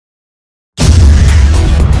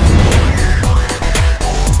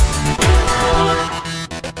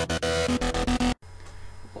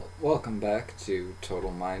welcome back to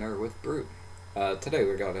Total Miner with Brute. Today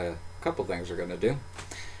we got a couple things we're gonna do.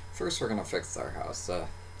 First, we're gonna fix our house.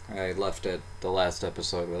 I left it the last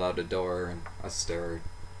episode without a door and a stair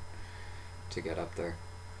to get up there.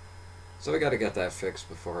 So we gotta get that fixed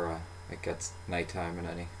before it gets nighttime and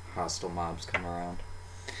any hostile mobs come around.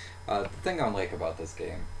 The thing I like about this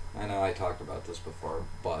game, I know I talked about this before,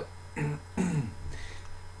 but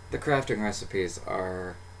the crafting recipes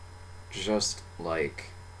are just like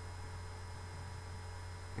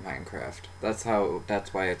Minecraft. That's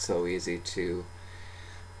why it's so easy to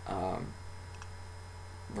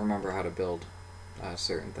remember how to build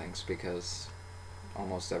certain things, because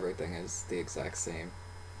almost everything is the exact same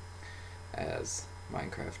as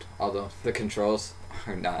Minecraft. Although the controls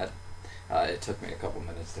are not. It took me a couple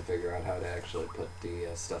minutes to figure out how to actually put the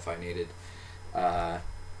stuff I needed.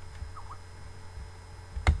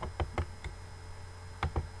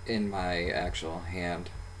 In my actual hand.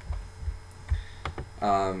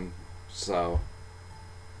 So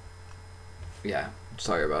yeah,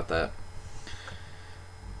 sorry about that.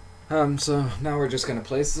 So now we're just gonna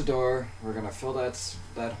place the door. We're gonna fill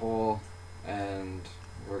that hole, and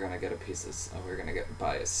we're gonna get a piece of. We're gonna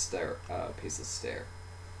buy a stair, piece of stair.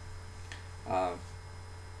 I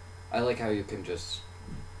like how you can just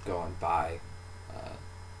go and buy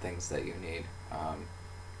things that you need.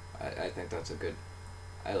 I think that's a good.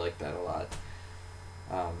 I like that a lot.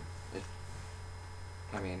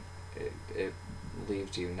 It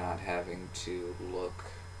leaves you not having to look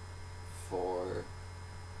for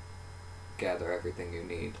gather everything you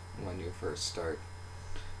need when you first start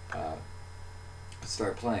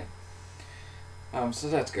playing. So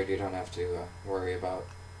that's good. You don't have to worry about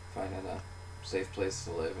finding a safe place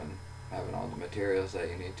to live and having all the materials that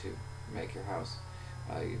you need to make your house.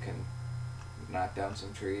 You can knock down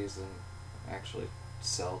some trees and actually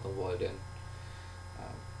sell the wood and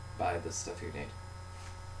buy the stuff you need.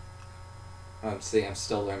 See, I'm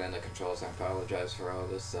still learning the controls. I apologize for all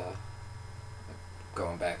this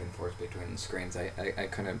going back and forth between the screens. I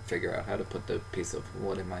couldn't figure out how to put the piece of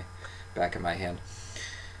wood in my back of my hand.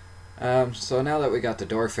 So now that we got the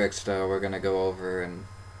door fixed, we're gonna go over and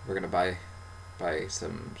we're gonna buy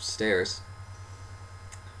some stairs.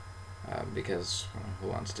 Because who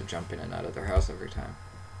wants to jump in and out of their house every time?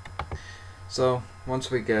 So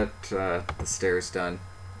once we get the stairs done,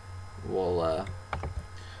 we'll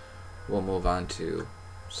move on to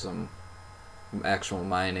some actual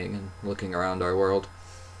mining and looking around our world.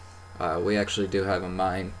 We actually do have a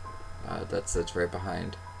mine that sits right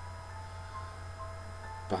behind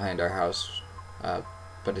our house,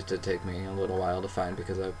 but it did take me a little while to find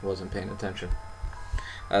because I wasn't paying attention.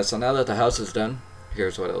 So now that the house is done,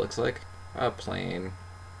 here's what it looks like. A plain,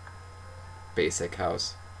 basic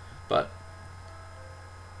house, but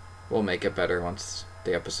we'll make it better once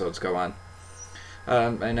the episodes go on.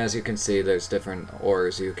 And as you can see, there's different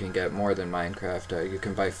ores you can get more than Minecraft. You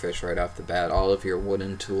can buy fish right off the bat. All of your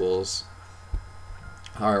wooden tools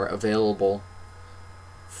are available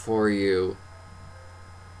for you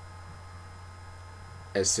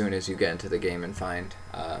as soon as you get into the game and find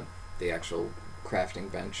the actual crafting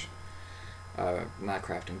bench. Not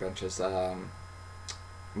crafting benches,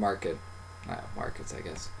 markets, I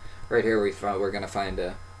guess. Right here we found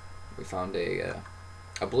a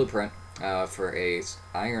blueprint for a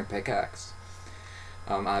iron pickaxe.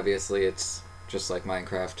 Obviously it's just like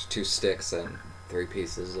Minecraft, 2 sticks and 3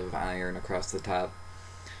 pieces of iron across the top.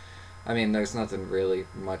 I mean, there's nothing really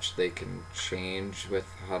much they can change with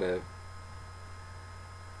how to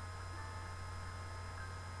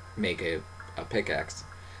make a pickaxe.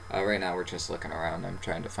 Right now we're just looking around. I'm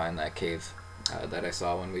trying to find that cave that I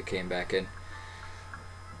saw when we came back in.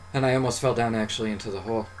 And I almost fell down actually into the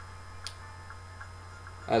hole.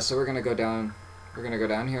 So we're gonna go down. We're gonna go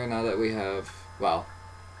down here now that we have. Well,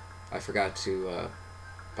 I forgot to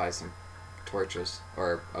buy some torches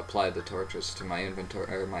or apply the torches to my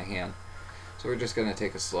inventory or my hand. So we're just gonna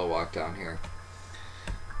take a slow walk down here.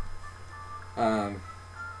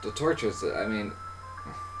 The torches. I mean,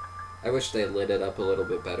 I wish they lit it up a little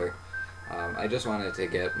bit better. I just wanted to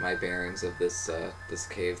get my bearings of this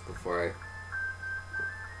cave before I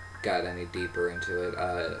got any deeper into it.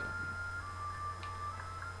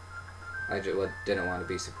 I didn't want to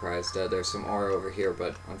be surprised. There's some ore over here,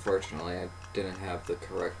 but unfortunately I didn't have the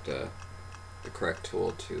correct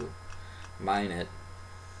tool to mine it.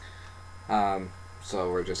 So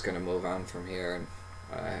we're just gonna move on from here and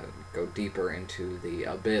go deeper into the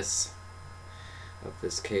abyss of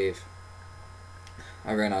this cave.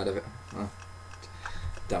 I ran out of it. Oh,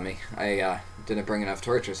 dummy. I didn't bring enough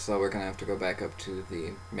torches, so we're gonna have to go back up to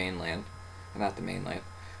the mainland. Not the mainland.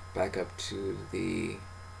 Back up to the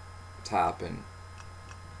top and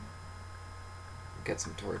get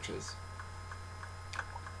some torches.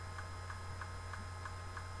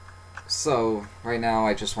 So right now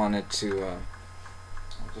I just wanted to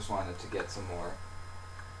get some more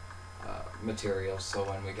material, so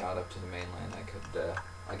when we got up to the mainland, I could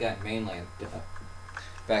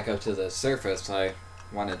back up to the surface. I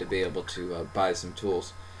wanted to be able to buy some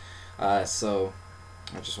tools. So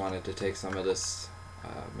I just wanted to take some of this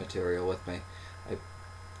material with me. I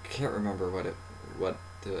can't remember what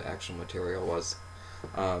the actual material was,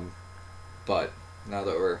 but now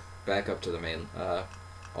that we're back up to the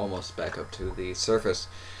almost back up to the surface,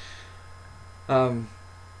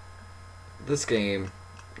 this game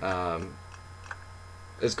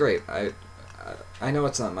is great. I know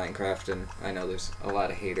it's not Minecraft, and I know there's a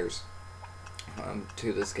lot of haters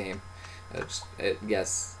to this game.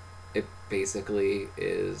 Yes, it basically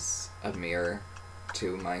is a mirror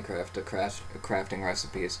to Minecraft. The crafting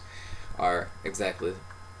recipes are exactly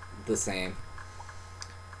the same,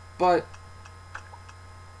 but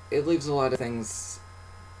it leaves a lot of things.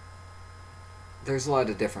 There's a lot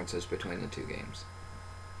of differences between the two games.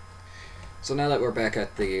 So now that we're back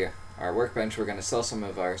at our workbench, we're going to sell some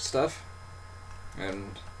of our stuff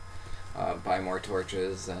and buy more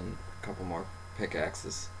torches and a couple more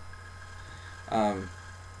pickaxes.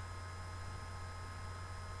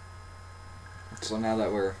 So now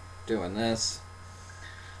that we're doing this,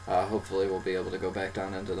 hopefully we'll be able to go back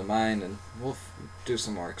down into the mine and we'll do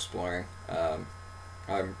some more exploring.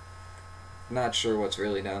 I'm not sure what's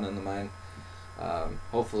really down in the mine.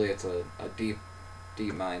 Hopefully it's a deep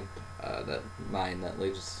mine, that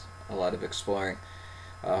leaves a lot of exploring.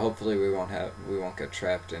 Hopefully we won't get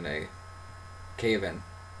trapped in a cave-in,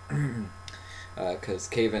 because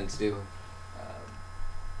cave-ins do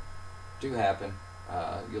happen.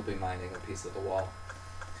 You'll be mining a piece of the wall,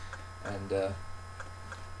 and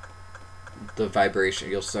the vibration,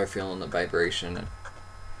 you'll start feeling the vibration,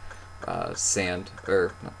 and sand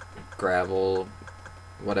or gravel,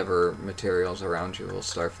 whatever materials around you will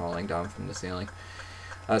start falling down from the ceiling.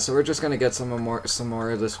 So we're just gonna get some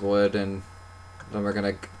more of this wood, and then we're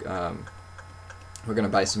gonna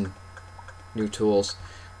buy some new tools.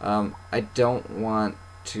 I don't want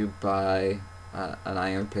to buy an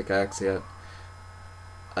iron pickaxe yet.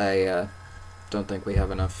 I don't think we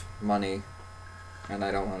have enough money, and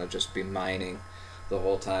I don't want to just be mining the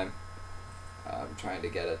whole time trying to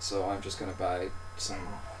get it. So I'm just gonna buy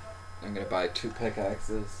I'm gonna buy 2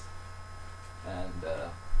 pickaxes and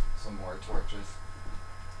some more torches,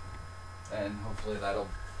 and hopefully that'll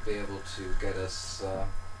be able to get us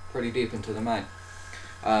pretty deep into the mine.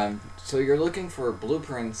 So you're looking for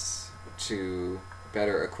blueprints to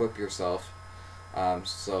better equip yourself.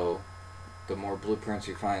 So the more blueprints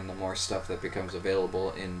you find, the more stuff that becomes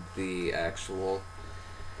available in the actual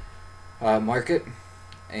market,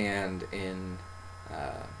 and in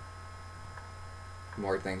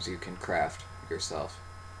more things you can craft yourself.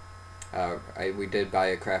 We did buy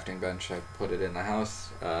a crafting bench. I put it in the house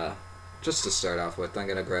just to start off with. I'm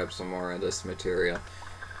going to grab some more of this material.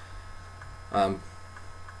 I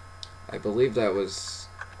believe that was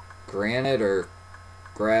granite or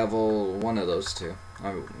gravel, one of those two.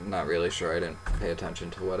 I'm not really sure. I didn't pay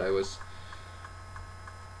attention to what I was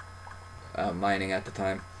mining at the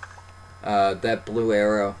time. That blue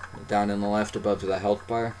arrow down in the left above the health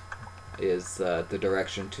bar is the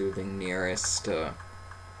direction to the nearest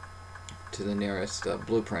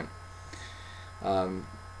blueprint.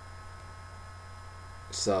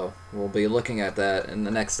 So we'll be looking at that in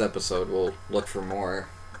the next episode. We'll look for more,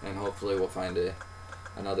 and hopefully we'll find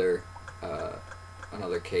another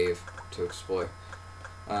cave to explore.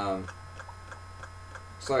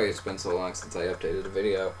 Sorry it's been so long since I updated a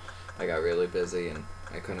video. I got really busy and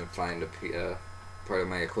I couldn't find a part of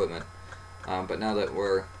my equipment. But now that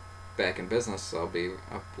we're back in business, I'll be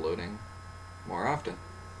uploading more often.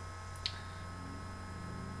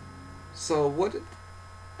 So what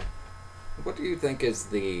do you think is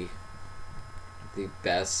the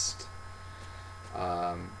best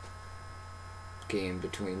game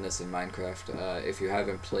between this and Minecraft? If you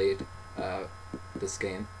haven't played this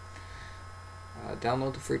game,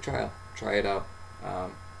 download the free trial. Try it out.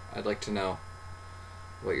 I'd like to know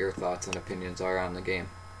what your thoughts and opinions are on the game.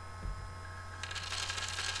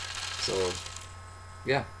 So,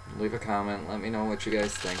 yeah, leave a comment. Let me know what you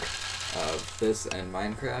guys think of this and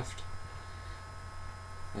Minecraft.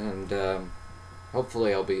 And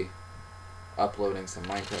hopefully I'll be uploading some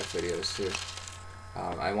Minecraft videos too.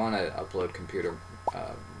 I want to upload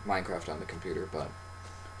Minecraft on the computer, but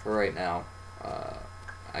for right now,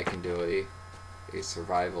 I can do a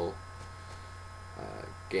survival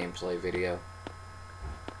gameplay video.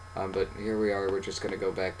 But here we are, we're just going to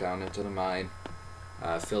go back down into the mine,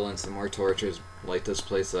 fill in some more torches, light this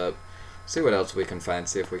place up, see what else we can find,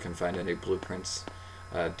 see if we can find any blueprints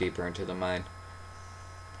deeper into the mine.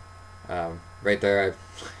 Right there,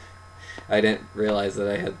 I didn't realize that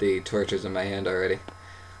I had the torches in my hand already.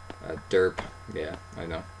 Derp, yeah, I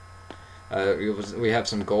know. We have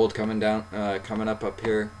some gold coming up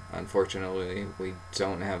here. Unfortunately, we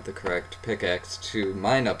don't have the correct pickaxe to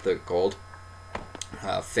mine up the gold.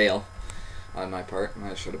 Fail on my part.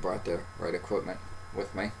 I should have brought the right equipment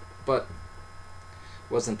with me, but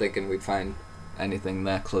wasn't thinking we'd find anything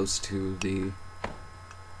that close to the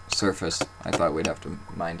surface. I thought we'd have to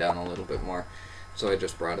mine down a little bit more, so I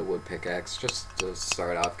just brought a wood pickaxe just to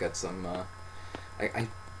start off, get some I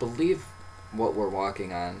believe what we're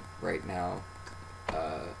walking on right now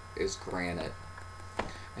is granite.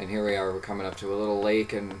 And here we are, we're coming up to a little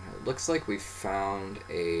lake, and it looks like we found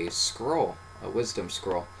a scroll, a wisdom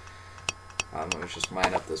scroll. Let me just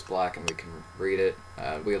mine up this block and we can read it.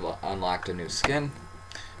 We unlocked a new skin.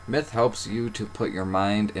 Myth helps you to put your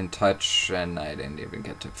mind in touch, and I didn't even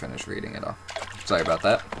get to finish reading it all. Sorry about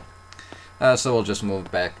that. So we'll just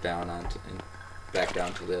move back down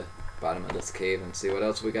to the bottom of this cave and see what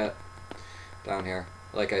else we got down here.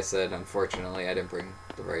 Like I said, unfortunately I didn't bring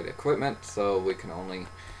the right equipment, so we can only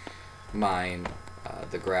mine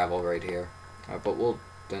the gravel right here. But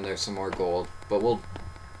then there's some more gold, but we'll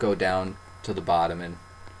go down to the bottom and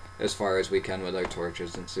as far as we can with our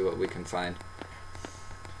torches and see what we can find.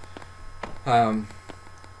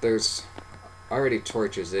 There's already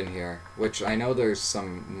torches in here, which I know there's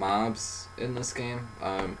some mobs in this game,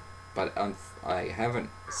 but I haven't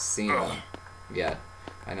seen them yet.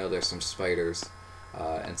 I know there's some spiders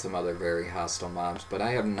and some other very hostile mobs, but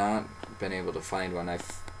I have not been able to find one. I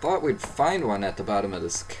thought we'd find one at the bottom of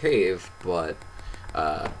this cave, but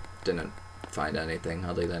didn't find anything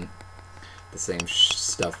other than the same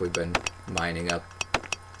stuff we've been mining up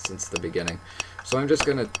since the beginning. So I'm just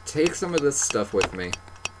going to take some of this stuff with me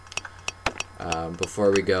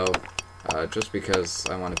before we go, just because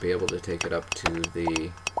I want to be able to take it up to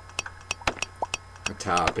the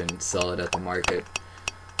top and sell it at the market.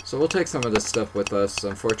 So we'll take some of this stuff with us.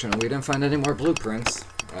 Unfortunately, we didn't find any more blueprints.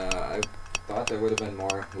 I thought there would have been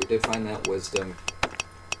more. We did find that wisdom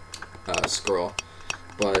scroll,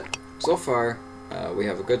 but so far we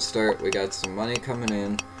have a good start. We got some money coming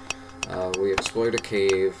in. We explored a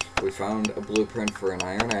cave. We found a blueprint for an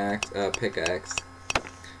iron pickaxe,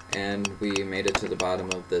 and we made it to the bottom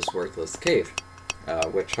of this worthless cave,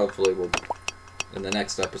 which hopefully in the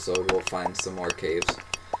next episode we'll find some more caves.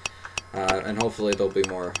 And hopefully they'll be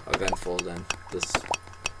more eventful than this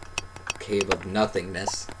cave of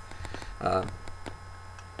nothingness.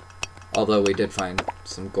 Although we did find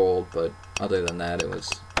some gold, but other than that, it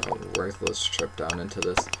was a worthless trip down into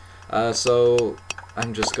this. So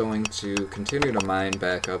I'm just going to continue to mine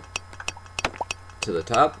back up to the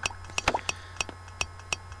top.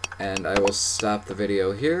 And I will stop the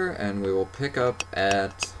video here, and we will pick up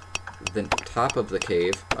at the top of the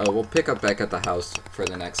cave. We'll pick up back at the house for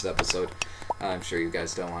the next episode. I'm sure you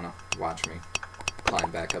guys don't want to watch me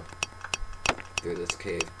climb back up through this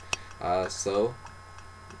cave. So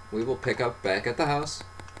we will pick up back at the house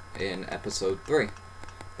in episode 3.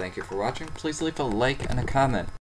 Thank you for watching. Please leave a like and a comment.